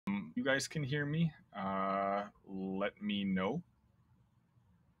you guys can hear me, let me know.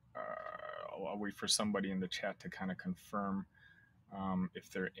 I'll wait for somebody in the chat to kind of confirm if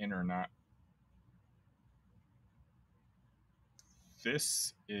they're in or not.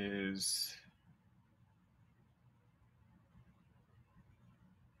 This is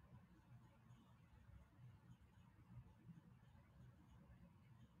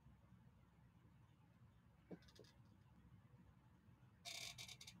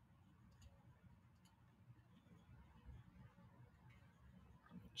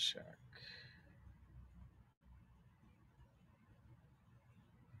check.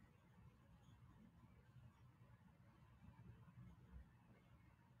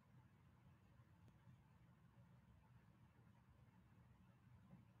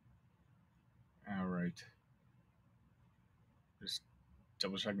 All right. Just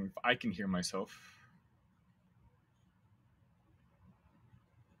double checking if I can hear myself.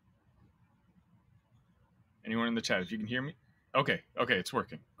 Anyone in the chat, if you can hear me? Okay, it's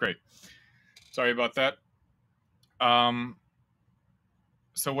working. Great. Sorry about that.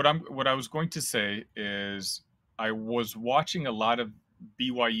 So what I was going to say is I was watching a lot of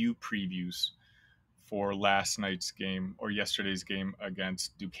BYU previews for last night's game or yesterday's game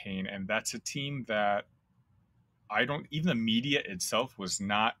against Duquesne, and that's a team that I don't even the media itself was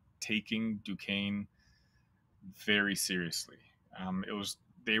not taking Duquesne very seriously. It was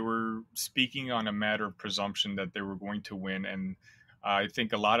they were speaking on a matter of presumption that they were going to win, and I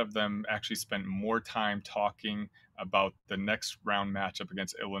think a lot of them actually spent more time talking about the next round matchup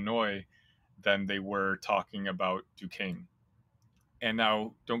against Illinois than they were talking about Duquesne. And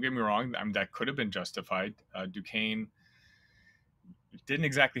now, don't get me wrong, that could have been justified. Duquesne didn't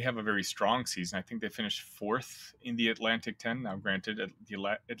exactly have a very strong season. I think they finished fourth in the Atlantic 10. Now, granted,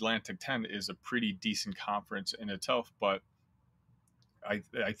 the Atlantic 10 is a pretty decent conference in itself, but I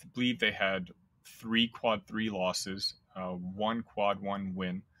believe they had three quad three losses, one quad one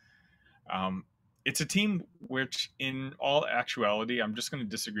win. It's a team which, in all actuality, I'm just going to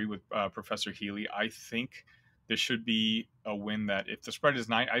disagree with Professor Healy. I think this should be a win that if the spread is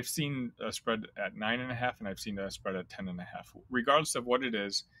 9, I've seen a spread at 9.5 and I've seen a spread at 10.5. Regardless of what it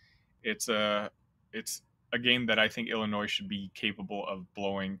is, it's a game that I think Illinois should be capable of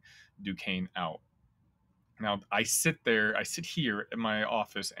blowing Duquesne out. Now I sit here in my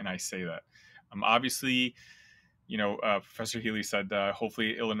office and I say that. Obviously, Professor Healy said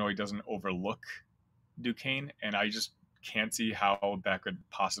hopefully Illinois doesn't overlook Duquesne, and I just can't see how that could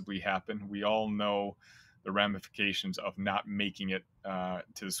possibly happen. We all know the ramifications of not making it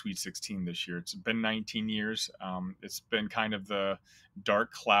to the Sweet 16 this year. It's been 19 years. It's been kind of the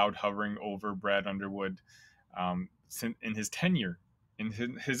dark cloud hovering over Brad Underwood in his tenure, in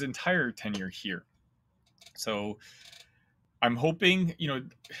his entire tenure here. So I'm hoping,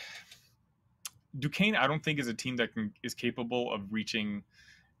 Duquesne, I don't think is a team that is capable of reaching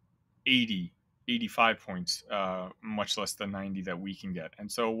 80, 85 points, much less the 90 that we can get.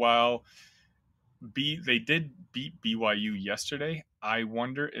 And so while they did beat BYU yesterday, I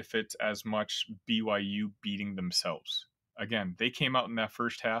wonder if it's as much BYU beating themselves. Again, they came out in that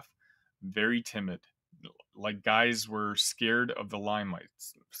first half very timid. Like guys were scared of the limelight,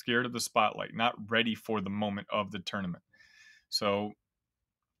 scared of the spotlight, not ready for the moment of the tournament. So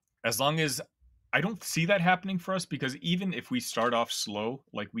as long as I don't see that happening for us, because even if we start off slow,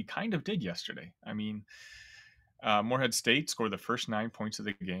 like we kind of did yesterday, I mean, Morehead State scored the first 9 points of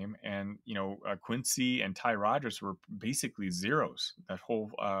the game, and Quincy and Ty Rogers were basically zeros that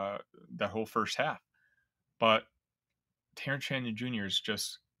whole first half. But Terrence Shannon Jr. is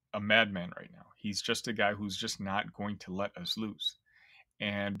just a madman right now. He's just a guy who's just not going to let us lose,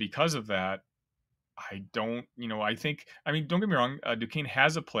 and because of that, I don't, I think, I mean, don't get me wrong, Duquesne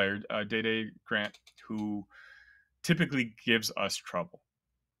has a player, Dede Grant, who typically gives us trouble.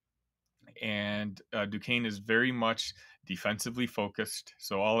 And Duquesne is very much defensively focused.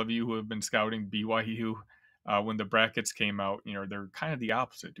 So all of you who have been scouting BYU when the brackets came out, they're kind of the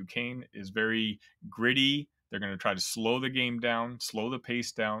opposite. Duquesne is very gritty. They're going to try to slow the game down, slow the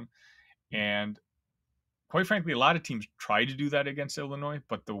pace down. And quite frankly, a lot of teams try to do that against Illinois,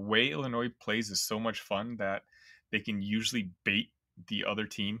 but the way Illinois plays is so much fun that they can usually bait the other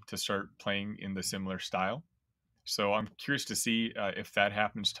team to start playing in the similar style. So I'm curious to see if that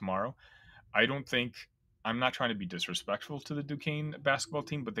happens tomorrow. I'm not trying to be disrespectful to the Duquesne basketball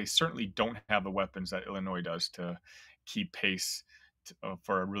team, but they certainly don't have the weapons that Illinois does to keep pace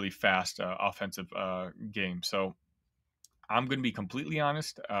for a really fast offensive game. So I'm going to be completely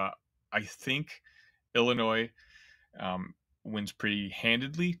honest. I think Illinois wins pretty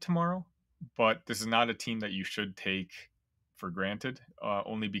handedly tomorrow, but this is not a team that you should take for granted,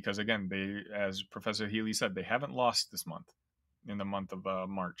 only because, again, they, as Professor Healy said, they haven't lost this month, in the month of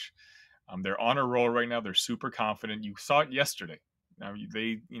March. They're on a roll right now. They're super confident. You saw it yesterday. Now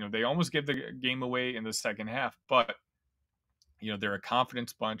they almost gave the game away in the second half, but they're a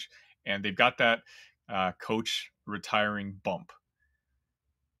confidence bunch, and they've got that coach retiring bump.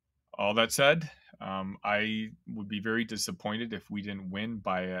 All that said, I would be very disappointed if we didn't win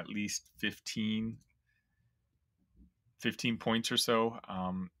by at least 15 points or so.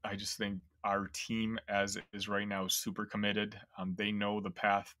 I just think our team, as it is right now, is super committed. They know the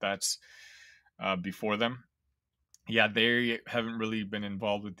path that's before them. Yeah, they haven't really been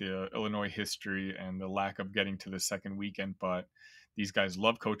involved with the Illinois history and the lack of getting to the second weekend, but these guys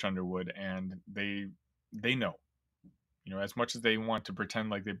love Coach Underwood, and they know. As much as they want to pretend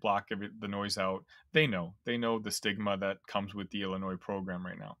like they block the noise out, they know the stigma that comes with the Illinois program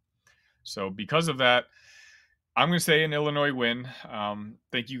right now. So because of that, I'm going to say an Illinois win.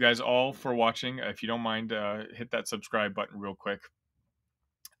 Thank you guys all for watching. If you don't mind, hit that subscribe button real quick.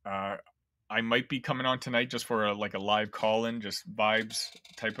 I might be coming on tonight just for a live call-in, just vibes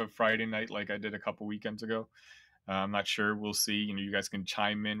type of Friday night like I did a couple weekends ago. I'm not sure. We'll see. You guys can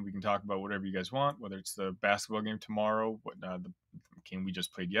chime in. We can talk about whatever you guys want, whether it's the basketball game tomorrow, the game we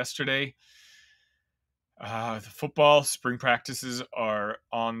just played yesterday. The football spring practices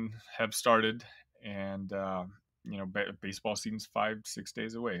have started, and baseball season's 5-6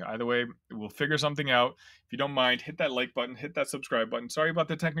 days away. Either way, we'll figure something out. If you don't mind, hit that like button, hit that subscribe button. Sorry about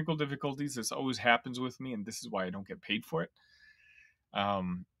the technical difficulties. This always happens with me, and this is why I don't get paid for it.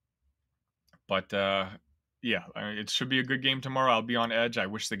 But yeah, it should be a good game tomorrow. I'll be on edge. I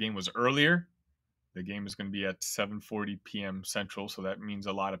wish the game was earlier. The game is going to be at 7:40 p.m. Central, so that means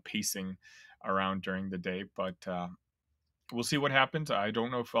a lot of pacing around during the day. But we'll see what happens. I don't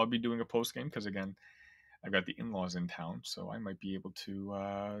know if I'll be doing a post game because, again, I've got the in-laws in town, so I might be able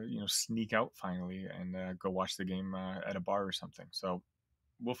to sneak out finally and go watch the game at a bar or something. So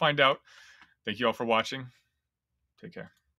we'll find out. Thank you all for watching. Take care.